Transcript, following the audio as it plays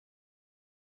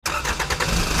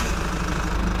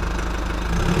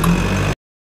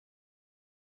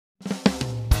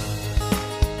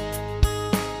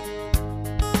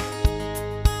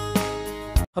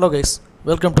Hello guys,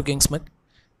 welcome to Kingsmith.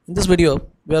 In this video,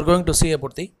 we are going to see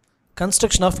about the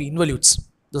construction of involutes.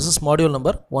 This is module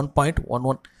number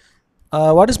 1.11.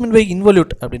 What is meant by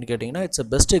involute? It's a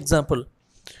best example.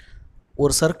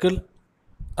 ஒரு circle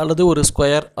அல்லது ஒரு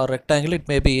square or rectangle, it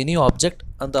may be any object.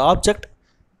 அந்த object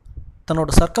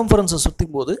தன்னோட circumference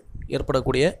சுற்றும் போது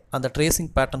ஏற்படக்கூடிய அந்த tracing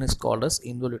pattern is called as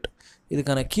involute.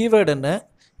 இதுக்கான keyword என்ன?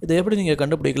 இதை எப்படி நீங்கள்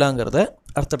கண்டுபிடிக்கலாங்கிறத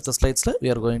அடுத்தடுத்த ஸ்லைட்ஸில்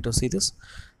we are going to see this.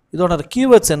 இதோட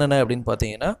கீவேர்ட்ஸ் என்னென்ன அப்படின்னு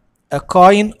பார்த்தீங்கன்னா a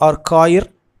coin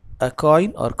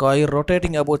or coir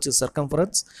rotating about its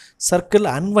circumference, circle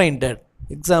unwinded.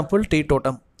 Example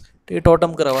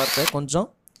டீடோட்டம்ங்கிற வார்த்தை கொஞ்சம்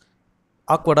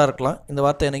ஆக்வர்டாக இருக்கலாம். இந்த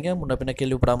வார்த்தை என்னங்க முன்ன பின்ன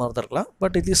கேள்விப்படாமல் இருந்திருக்கலாம்.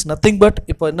 But it is nothing but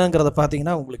இப்போ என்னங்கிறத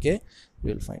பார்த்தீங்கன்னா உங்களுக்கே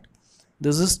will find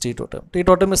this is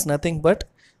டீடோட்டம் is nothing but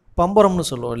பம்பரம்னு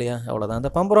சொல்லுவோம் இல்லையா, அவ்வளோதான்.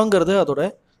 அந்த பம்பரங்கிறது அதோட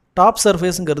top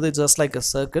சர்ஃபேஸுங்கிறது just like a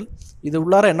circle. இது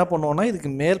உள்ளார என்ன பண்ணுவோன்னா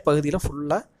இதுக்கு மேல் பகுதியில்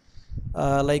ஃபுல்லாக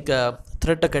லைக்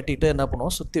த்ரெட்டை கட்டிட்டு என்ன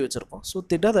பண்ணுவோம், சுற்றி வச்சுருப்போம்.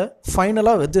 சுற்றிட்டு அதை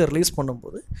ஃபைனலாக வச்சு ரிலீஸ்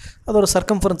பண்ணும்போது அதோட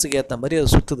சர்க்கம்ஃபரன்ஸுக்கு ஏற்ற மாதிரி அது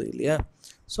சுற்றுது இல்லையா.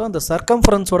 ஸோ அந்த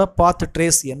சர்க்கம்ஃபரன்ஸோட பாத்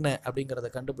ட்ரேஸ் என்ன அப்படிங்கிறத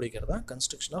கண்டுபிடிக்கிறது தான்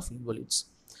கன்ஸ்ட்ரக்ஷன் ஆஃப் இன்வொல்யூட்ஸ்.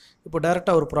 இப்போ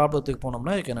டேரெக்டாக ஒரு ப்ராப்ளத்துக்கு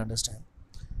போனோம்னா you can understand.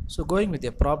 So going with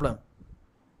a problem.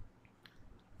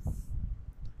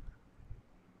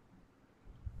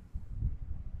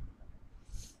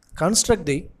 Construct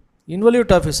the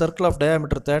involute of a circle of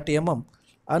diameter 30 mm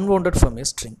unwounded from a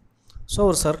string. So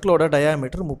ஒரு சர்க்கிளோட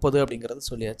டயாமீட்டர் 30 அப்படிங்கிறது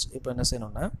சொல்லியாச்சு. இப்போ என்ன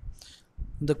செய்யணும்னா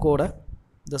இந்த கோடை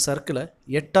இந்த சர்க்கிளை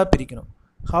 8ஆக பிரிக்கணும்.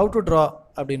 ஹவு டு ட்ரா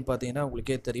அப்படின்னு பார்த்தீங்கன்னா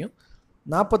உங்களுக்கே தெரியும்,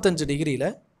 45 டிகிரியில்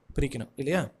பிரிக்கணும்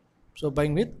இல்லையா. So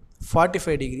பைங் with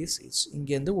 45 decrease each.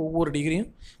 இங்கேருந்து ஒவ்வொரு டிகிரியும்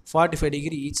 45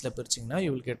 degree ஈச்சில் பிரிச்சிங்கன்னா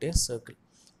you will get a circle.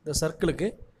 இந்த சர்க்கிளுக்கு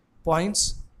பாயிண்ட்ஸ்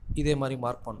இதே மாதிரி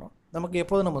மார்க் பண்ணோம். நமக்கு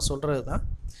எப்போதும் நம்ம சொல்கிறது தான்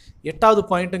 8வது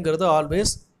பாயிண்ட்டுங்கிறது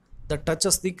always the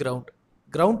duchess the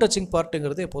ground touching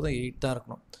பார்ட்டுங்கிறது எப்போதும் 8 தான்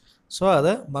இருக்கணும். ஸோ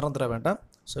அதை மறந்துட வேண்டாம்.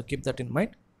 So keep that in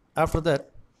mind. After that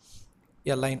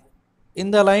a line.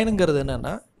 இந்த லைனுங்கிறது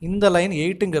என்னென்னா இந்த லைன்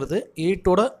 8ங்கிறது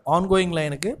 8ஓட ஆன்கோயிங்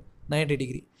லைனுக்கு 90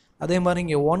 டிகிரி. அதே மாதிரி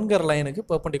இங்கே 1ங்கிற லைனுக்கு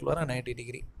பெர்பெண்டிகுலராக 90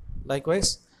 டிகிரி.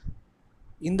 லைக்வைஸ்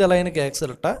இந்த லைனுக்கு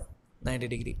எக்ஸலட்டாக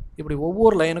 90 டிகிரி. இப்படி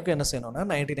ஒவ்வொரு லைனுக்கும் என்ன செய்யணும்னா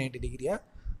 90 டிகிரியாக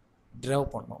ட்ரைவ்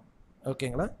பண்ணணும்.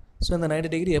 ஓகேங்களா. ஸோ இந்த 90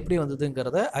 டிகிரி எப்படி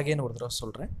வந்ததுங்கிறத அகைன் ஒரு தடவை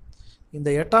சொல்கிறேன். இந்த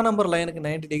 8ஆம் நம்பர் லைனுக்கு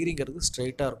 90 டிகிரிங்கிறது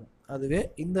ஸ்ட்ரைட்டாக இருக்கும். அதுவே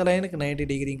இந்த லைனுக்கு 90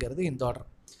 டிகிரிங்கிறது இந்த ஆர்டர்.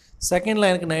 செகண்ட்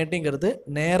லைனுக்கு 90ங்கிறது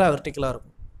நேராக வெர்டிக்கலாக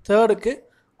இருக்கும். தேர்டுக்கு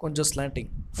கொஞ்சம்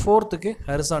ஸ்லாண்டிங், ஃபோர்த்துக்கு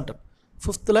ஹரிசாண்டல்,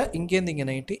 ஃபிஃப்த்தில் இங்கேருந்து இங்கே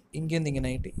 90, இங்கேருந்து இங்கே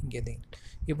 90, இங்கேருந்து இங்கே.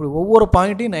 இப்படி ஒவ்வொரு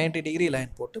பாயிண்ட்டையும் 90 டிகிரி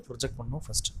லைன் போட்டு ப்ரொஜெக்ட் பண்ணணும்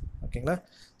ஃபஸ்ட்டு. ஓகேங்களா.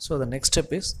 So the next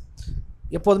step is,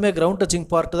 எப்போதுமே கிரவுண்ட் டச்சிங்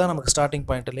பார்ட்டு தான் நமக்கு ஸ்டார்டிங்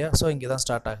பாயிண்ட் இல்லையா. ஸோ இங்கே தான்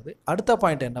ஸ்டார்ட் ஆகுது. அடுத்த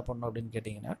பாயிண்ட் என்ன பண்ணணும் அப்படின்னு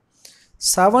கேட்டிங்கன்னா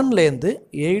 7லேருந்து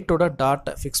 8ஓட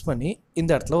டாட்டை ஃபிக்ஸ் பண்ணி இந்த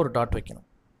இடத்துல ஒரு டாட் வைக்கணும்.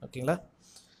 ஓகேங்களா.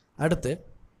 அடுத்து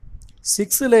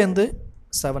 6லேருந்து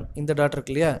 7 இந்த டாட்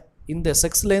இருக்கு இல்லையா, இந்த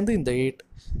 6லேருந்து இந்த 8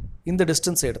 இந்த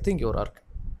டிஸ்டன்ஸ் எடுத்து இங்கே ஒரு ஆர்க்.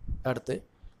 அடுத்து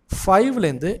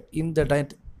 5லேருந்து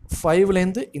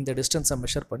இந்த டிஸ்டன்ஸை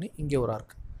மெஷர் பண்ணி இங்கே ஒரு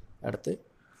ஆர்க். அடுத்து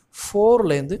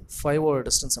 4லேருந்து 5ஓட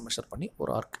டிஸ்டன்ஸை மெஷர் பண்ணி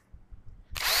ஒரு ஆர்க்.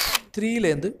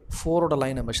 3லேருந்து 4ஓட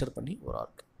லைனை மெஷர் பண்ணி ஒரு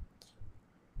ஆர்க்.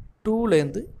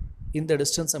 2லேருந்து இந்த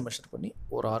டிஸ்டன்ஸை மெஷர் பண்ணி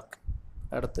ஒரு ஆர்க்.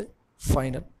 அடுத்து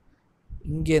ஃபைனல்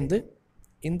இங்கேருந்து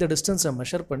இந்த டிஸ்டன்ஸை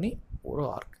மெஷர் பண்ணி ஒரு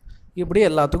ஆர்க். இப்படி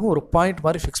எல்லாத்துக்கும் ஒரு பாயிண்ட்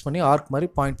மாதிரி ஃபிக்ஸ் பண்ணி ஆர்க் மாதிரி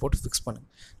பாயிண்ட் போட்டு ஃபிக்ஸ் பண்ணுங்க.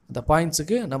 அந்த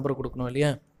பாயிண்ட்ஸுக்கு நம்பர் கொடுக்கணும்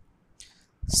இல்லையா.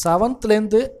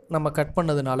 7லேருந்து நம்ம கட்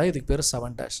பண்ணதுனால இதுக்கு பேர்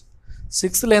 7 டேஷ்.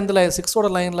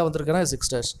 6ஓட லைனில் வந்திருக்குன்னா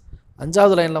 6 டேஷ்.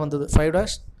 5வது லைனில் வந்தது 5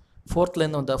 டேஷ்.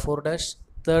 4லேருந்து வந்தால் 4 டேஷ்.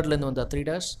 3லேருந்து வந்தால் 3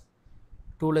 டேஷ்.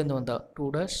 2லேருந்து வந்தால் 2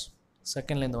 டேஷ்.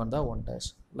 செகண்ட்லேருந்து வந்தால் 1 டேஷ்.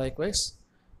 லைக்வைஸ்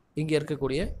இங்கே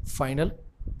இருக்கக்கூடிய ஃபைனல்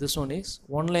திஸ் ஒன் இஸ்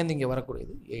 1லேருந்து இங்கே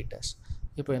வரக்கூடியது 8 டேஷ்.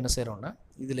 இப்போ என்ன செய்கிறோன்னா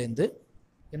இதுலேருந்து,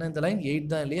 ஏன்னா இந்த லைன் 8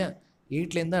 தான் இல்லையா,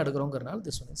 8லேருந்து தான் எடுக்கிறோங்கிறனால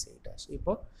திஸ் ஒன் இஸ் 8 டேஷ்.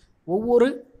 இப்போ ஒவ்வொரு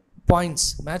பாயிண்ட்ஸ்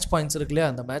மேட்ச் பாயிண்ட்ஸ் இருக்கு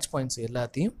இல்லையா, அந்த மேட்ச் பாயிண்ட்ஸ்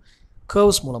எல்லாத்தையும்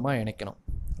கர்வ்ஸ் மூலமாக இணைக்கணும்.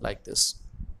 Like this.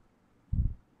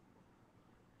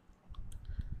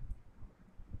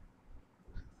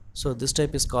 So this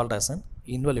type is called as an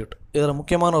involute. இதில்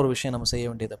முக்கியமான ஒரு விஷயம் நம்ம செய்ய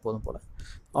வேண்டியது எப்போதும் போல்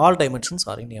ஆல் டைமென்ஷன்ஸ்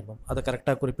ஆர் இன் mm. அதை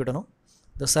கரெக்டாக குறிப்பிடணும்.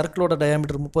 இந்த சர்க்கிளோட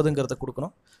டயாமீட்டர் 30ங்கிறத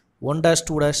கொடுக்கணும். 1 டேஷ்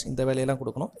 2 டேஷ் இந்த வேலையெல்லாம்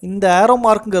கொடுக்கணும். இந்த ஆரோ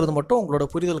மார்க்குங்கிறது மட்டும் உங்களோட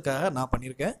புரிதலுக்காக நான்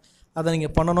பண்ணியிருக்கேன். அதை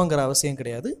நீங்கள் பண்ணணுங்கிற அவசியம்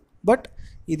கிடையாது. பட்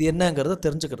இது என்னங்கிறத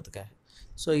தெரிஞ்சுக்கிறதுக்காக.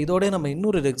 ஸோ இதோடய நம்ம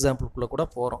இன்னொரு எக்ஸாம்பிளுக்குள்ளே கூட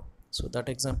போகிறோம். So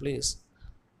that example is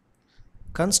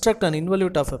construct an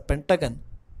involute of a Pentagon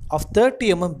of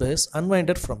 30 mm base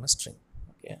unwinded from a string.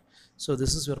 So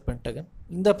this is your Pentagon.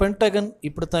 இந்த பென்டகன்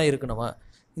இப்படி தான் இருக்கணுமா,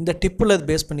 இந்த டிப்பில் அது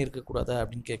பேஸ் பண்ணியிருக்கக்கூடாதா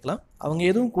அப்படின்னு கேட்கலாம். அவங்க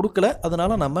எதுவும் கொடுக்கல,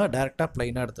 அதனால் நம்ம டேரெக்டாக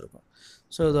ப்ளைனாக எடுத்துருக்கோம்.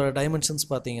 ஸோ இதோட டைமென்ஷன்ஸ்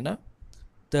பார்த்தீங்கன்னா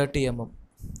 30 mm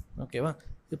ஓகேவா?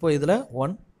 இப்போ இதில்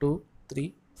 1 2 3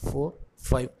 4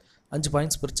 5 5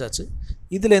 பாயிண்ட்ஸ் பிரிச்சாச்சு.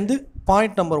 இதுலேருந்து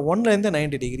பாயிண்ட் நம்பர் 1லேருந்து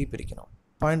 90 டிகிரி பிரிக்கணும்.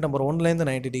 பாயிண்ட் நம்பர் 1லேருந்து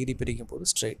 90 டிகிரி பிரிக்கும் போது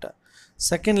ஸ்ட்ரைட்டாக,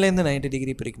 செகண்ட்லேருந்து 90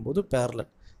 டிகிரி பிரிக்கும் போது பேரலல்,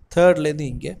 தேர்ட்லேருந்து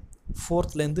இங்கே,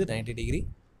 ஃபோர்த்லேருந்து 90 டிகிரி,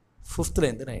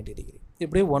 ஃபிஃப்த்லேருந்து 90 டிகிரி,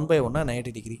 இப்படி 1 by 1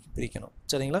 90 டிகிரி பிரிக்கணும்.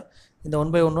 சரிங்களா? இந்த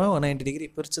 1 by 1 90 டிகிரி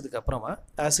பிரித்ததுக்கப்புறமா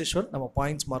ஆஸ் யூஷுவல் நம்ம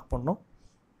பாயிண்ட்ஸ் மார்க் பண்ணணும்.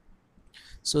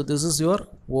 So this is your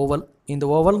oval. இந்த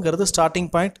ஓவல்ங்கிறது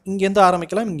ஸ்டார்டிங் பாயிண்ட், இங்கேருந்து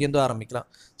ஆரம்பிக்கலாம், இங்கேருந்து ஆரம்பிக்கலாம்.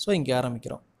 ஸோ இங்கே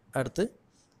ஆரம்பிக்கிறோம். அடுத்து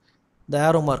இந்த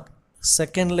ஆரோ மார்க்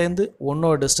செகண்ட்லேருந்து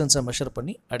 1ஓட டிஸ்டன்ஸை மெஷர்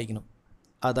பண்ணி அடிக்கணும்.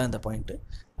 அதுதான் இந்த பாயிண்ட்டு.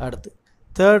 அடுத்து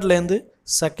தேர்ட்லேருந்து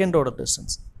செகண்டோட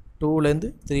டிஸ்டன்ஸ், 2லேருந்து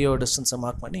 3ஓட டிஸ்டன்ஸை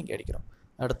மார்க் பண்ணி இங்கே அடிக்கிறோம்.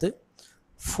 அடுத்து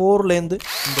 4லேருந்து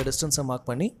இந்த டிஸ்டன்ஸை மார்க்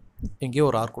பண்ணி இங்கேயே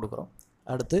ஒரு ஆர்க் கொடுக்குறோம்.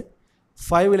 அடுத்து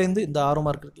 5லேருந்து இந்த ஆரோ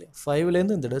மார்க் இருக்கு இல்லையா,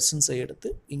 5லேருந்து இந்த டிஸ்டன்ஸை எடுத்து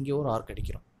இங்கே ஒரு ஆர்க்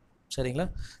அடிக்கிறோம். சரிங்களா?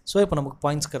 ஸோ இப்போ நமக்கு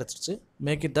பாயிண்ட்ஸ் கிடச்சிருச்சு.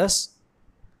 மேக் இட் அஸ்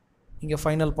இங்கே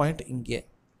ஃபைனல் பாயிண்ட் இங்கே.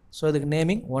 ஸோ இதுக்கு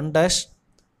நேமிங் 1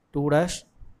 2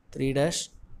 3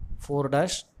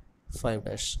 4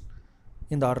 5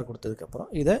 இந்த ஆர்டர் கொடுத்ததுக்கப்புறம்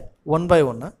இதை 1 by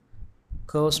 1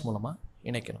 கர்வ்ஸ் மூலமாக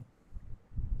இணைக்கணும்.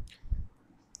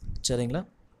 சரிங்களா?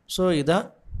 ஸோ இதான்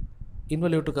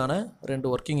இன்வல்யூட்டுக்கான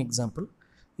 2 ஒர்க்கிங் எக்ஸாம்பிள்.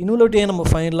 இன்வல்யூட் ஏன் நம்ம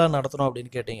ஃபைனலாக நடத்தணும்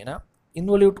அப்படின்னு கேட்டிங்கன்னா,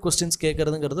 இன்வல்யூட் கொஸ்டின்ஸ்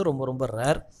கேட்குறதுங்கிறது ரொம்ப ரொம்ப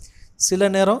ரேர். சில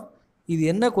நேரம் இது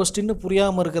என்ன கொஸ்டின்னு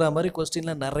புரியாமல் இருக்கிற மாதிரி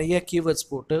கொஸ்டினில் நிறைய கீவேர்ட்ஸ்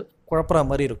போட்டு குழப்புற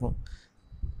மாதிரி இருக்கும்.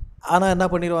 ஆனால் என்ன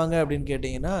பண்ணிடுவாங்க அப்படின்னு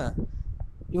கேட்டிங்கன்னா,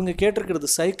 இவங்க கேட்டிருக்கிறது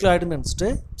சைக்ளாய்டுன்னு நினச்சிட்டு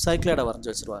சைக்ளாய்டை வரைஞ்சி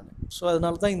வச்சுருவாங்க. ஸோ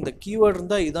அதனால தான் இந்த கீவேர்டு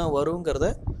இருந்தால் இதான் வருங்கிறத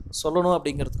சொல்லணும்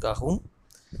அப்படிங்கிறதுக்காகவும்,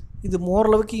 இது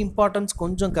ஓரளவுக்கு இம்பார்ட்டன்ஸ்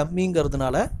கொஞ்சம்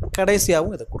கம்மிங்கிறதுனால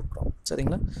கடைசியாகவும் இதை கொடுக்குறோம்.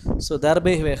 சரிங்களா? So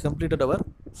தேர்பை we have completed our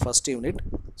first unit.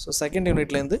 So second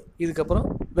யூனிட்லேருந்து இதுக்கப்புறம்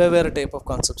வெவ்வேறு டைப் ஆஃப்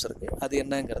கான்செப்ட்ஸ் இருக்குது. அது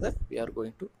என்னங்கிறத we are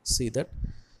going to see that.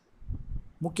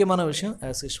 முக்கியமான விஷயம்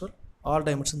as usual all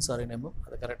dimensions R இன் mm,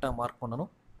 அதை கரெக்டாக மார்க்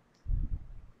பண்ணணும்.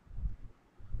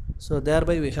 So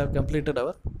தேர்பை we have completed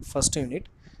our first unit.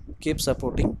 Keep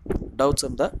supporting. Doubts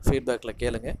இருந்தால் ஃபீட்பேக்கில்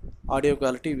கேளுங்க. ஆடியோ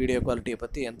குவாலிட்டி, வீடியோ குவாலிட்டியை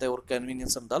பற்றி எந்த ஒரு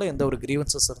கன்வீனியன்ஸ் இருந்தாலும், எந்த ஒரு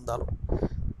கிரீவன்சஸ் இருந்தாலும்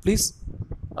please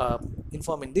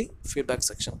inform in the feedback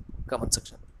section, comment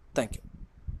section. Thank you.